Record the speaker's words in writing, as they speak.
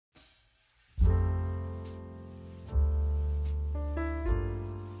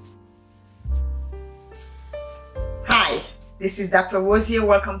This is Dr. Rose here.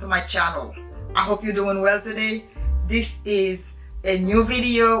 Welcome to my channel. I hope you're doing well today. This is a new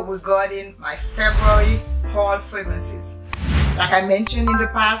video regarding my February haul fragrances. Like I mentioned in the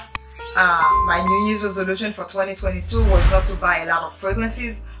past, my New Year's resolution for 2022 was not to buy a lot of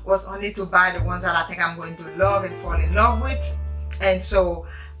fragrances, was only to buy the ones that I think I'm going to love and fall in love with. And so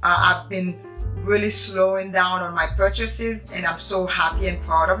I've been really slowing down on my purchases, and I'm so happy and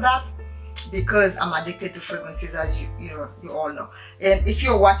proud of that because I'm addicted to fragrances, as you all know. And if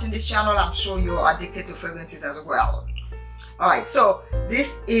you're watching this channel, I'm sure you're addicted to fragrances as well. Alright, so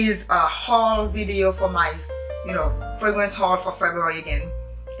this is a haul video for my fragrance haul for February again.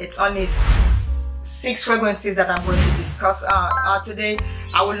 It's only 6 fragrances that I'm going to discuss today.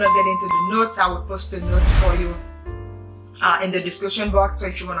 I will not get into the notes. I will post the notes for you in the description box, so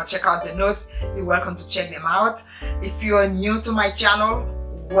if you want to check out the notes, you're welcome to check them out. If you're new to my channel,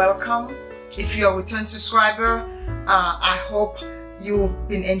 welcome. If you're a return subscriber, I hope you've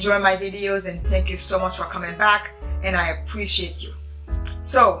been enjoying my videos, and thank you so much for coming back, and I appreciate you.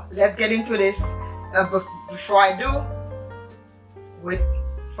 So let's get into this. Before I do, wait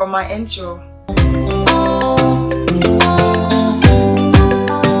for my intro.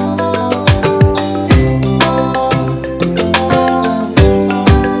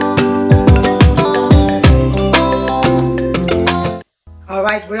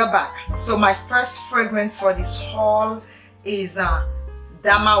 Alright, we're back. So my first fragrance for this haul is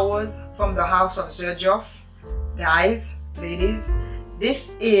Damarose from the house of Xerjoff. Guys, ladies,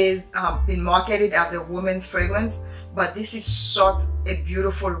 this is been marketed as a woman's fragrance, but this is such a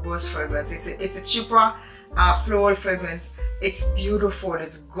beautiful rose fragrance. It's a cheaper floral fragrance. It's beautiful,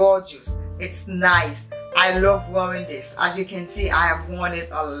 it's gorgeous, it's nice. I love wearing this. As you can see, I have worn it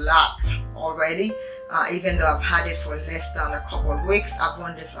a lot already. Even though I've had it for less than a couple of weeks, I've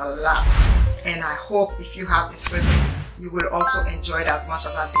worn this a lot. And I hope if you have this fragrance, you will also enjoy it as much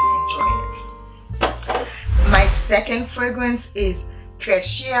as I've been enjoying it. My second fragrance is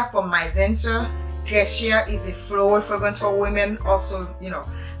Chere from Mizensir. Chere is a floral fragrance for women, also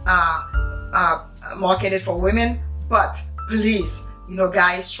marketed for women. But please,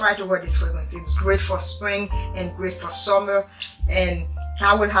 guys, try to wear this fragrance. It's great for spring and great for summer. And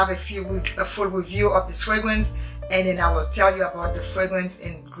I will have a full review of this fragrance, and then I will tell you about the fragrance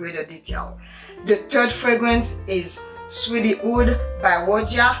in greater detail. The third fragrance is Sweetie Oud by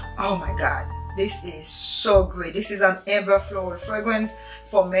Roja. Oh my god, this is so great. This is an amber floral fragrance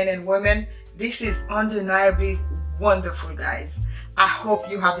for men and women. This is undeniably wonderful, guys. I hope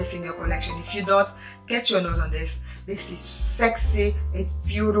you have this in your collection. If you don't, get your nose on this. This is sexy, it's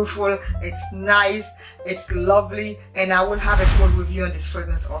beautiful, it's nice, it's lovely, and I will have a full review on this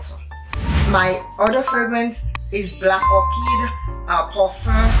fragrance also. My other fragrance is Black Orchid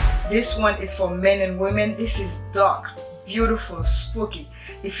Parfum. This one is for men and women. This is dark, beautiful, spooky.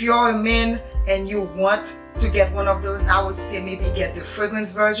 If you're a man and you want to get one of those, I would say maybe get the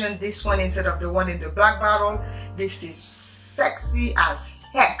fragrance version, this one instead of the one in the black bottle. This is sexy as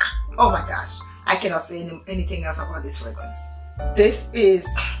heck. Oh my gosh, I cannot say anything else about this fragrance. This is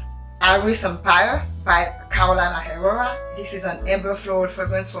Iris Empire by Herrera. This is an amber floral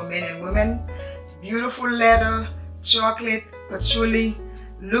fragrance for men and women. Beautiful leather, chocolate, patchouli.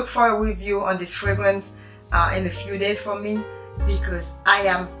 Look for a review on this fragrance in a few days for me, because I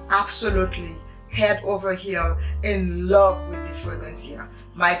am absolutely head over heel in love with this fragrance here.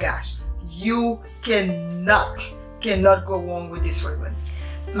 My gosh, you cannot go wrong with this fragrance.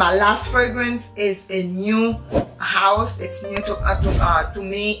 My last fragrance is a new house. It's new to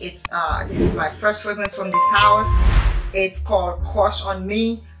me. This is my first fragrance from this house. It's called Crush on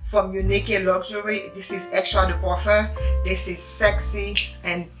Me from 𝐒𝐭𝐿 Luxury. This is extra de parfum. This is sexy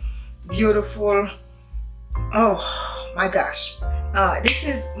and beautiful. Oh my gosh. This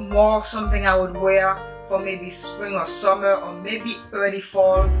is more something I would wear for maybe spring or summer, or maybe early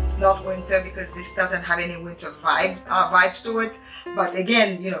fall, not winter, because this doesn't have any winter vibes to it. But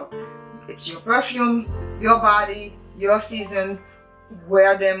again, it's your perfume, your body, your season.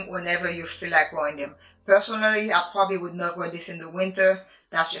 Wear them whenever you feel like wearing them. Personally, I probably would not wear this in the winter.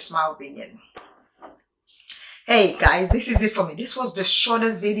 That's just my opinion. Hey guys, this is it for me. This was the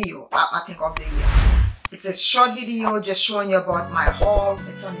shortest video I think of the year. It's a short video just showing you about my haul.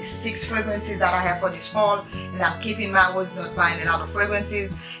 It's only 6 fragrances that I have for this haul, and I'm keeping my words, not buying a lot of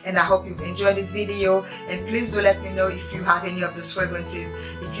fragrances. And I hope you've enjoyed this video, and please do let me know if you have any of those fragrances.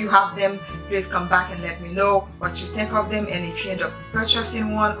 If you have them, please come back and let me know what you think of them, and if you end up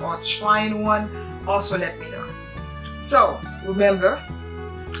purchasing one or trying one, also let me know. So remember,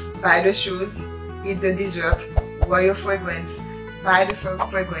 buy the shoes, eat the dessert, wear your fragrance, buy the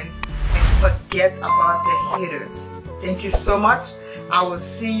fragrance, and forget about the haters. Thank you so much. I will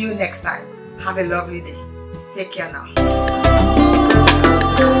see you next time. Have a lovely day. Take care now.